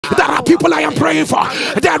people I am praying for.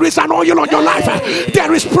 There is an oil on your life.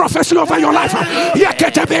 There is prophecy over your life.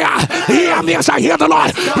 Hear me as I hear the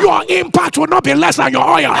Lord. Your impact will not be less than your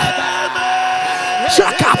oil.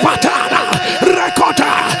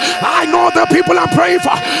 I know the people I'm praying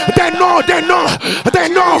for. They know.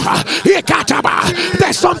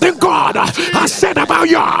 There's something God has said about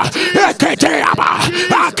you.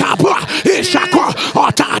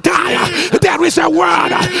 There is a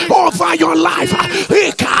word over your life.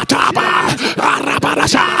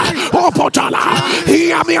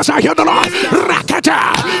 Hear me as I hear the Lord.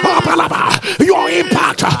 Your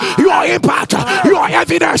impact, your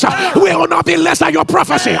evidence will not be less than your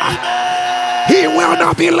prophecy. He will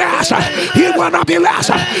not be less. He will not be less.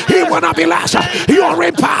 He will not be less. Your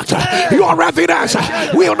impact, your evidence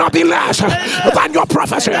will not be less than your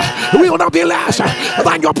prophecy. Will not be less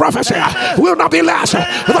than your prophecy. Will not be less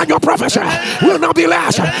than your prophecy. Will not be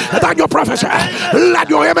less than your prophecy. Let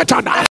your image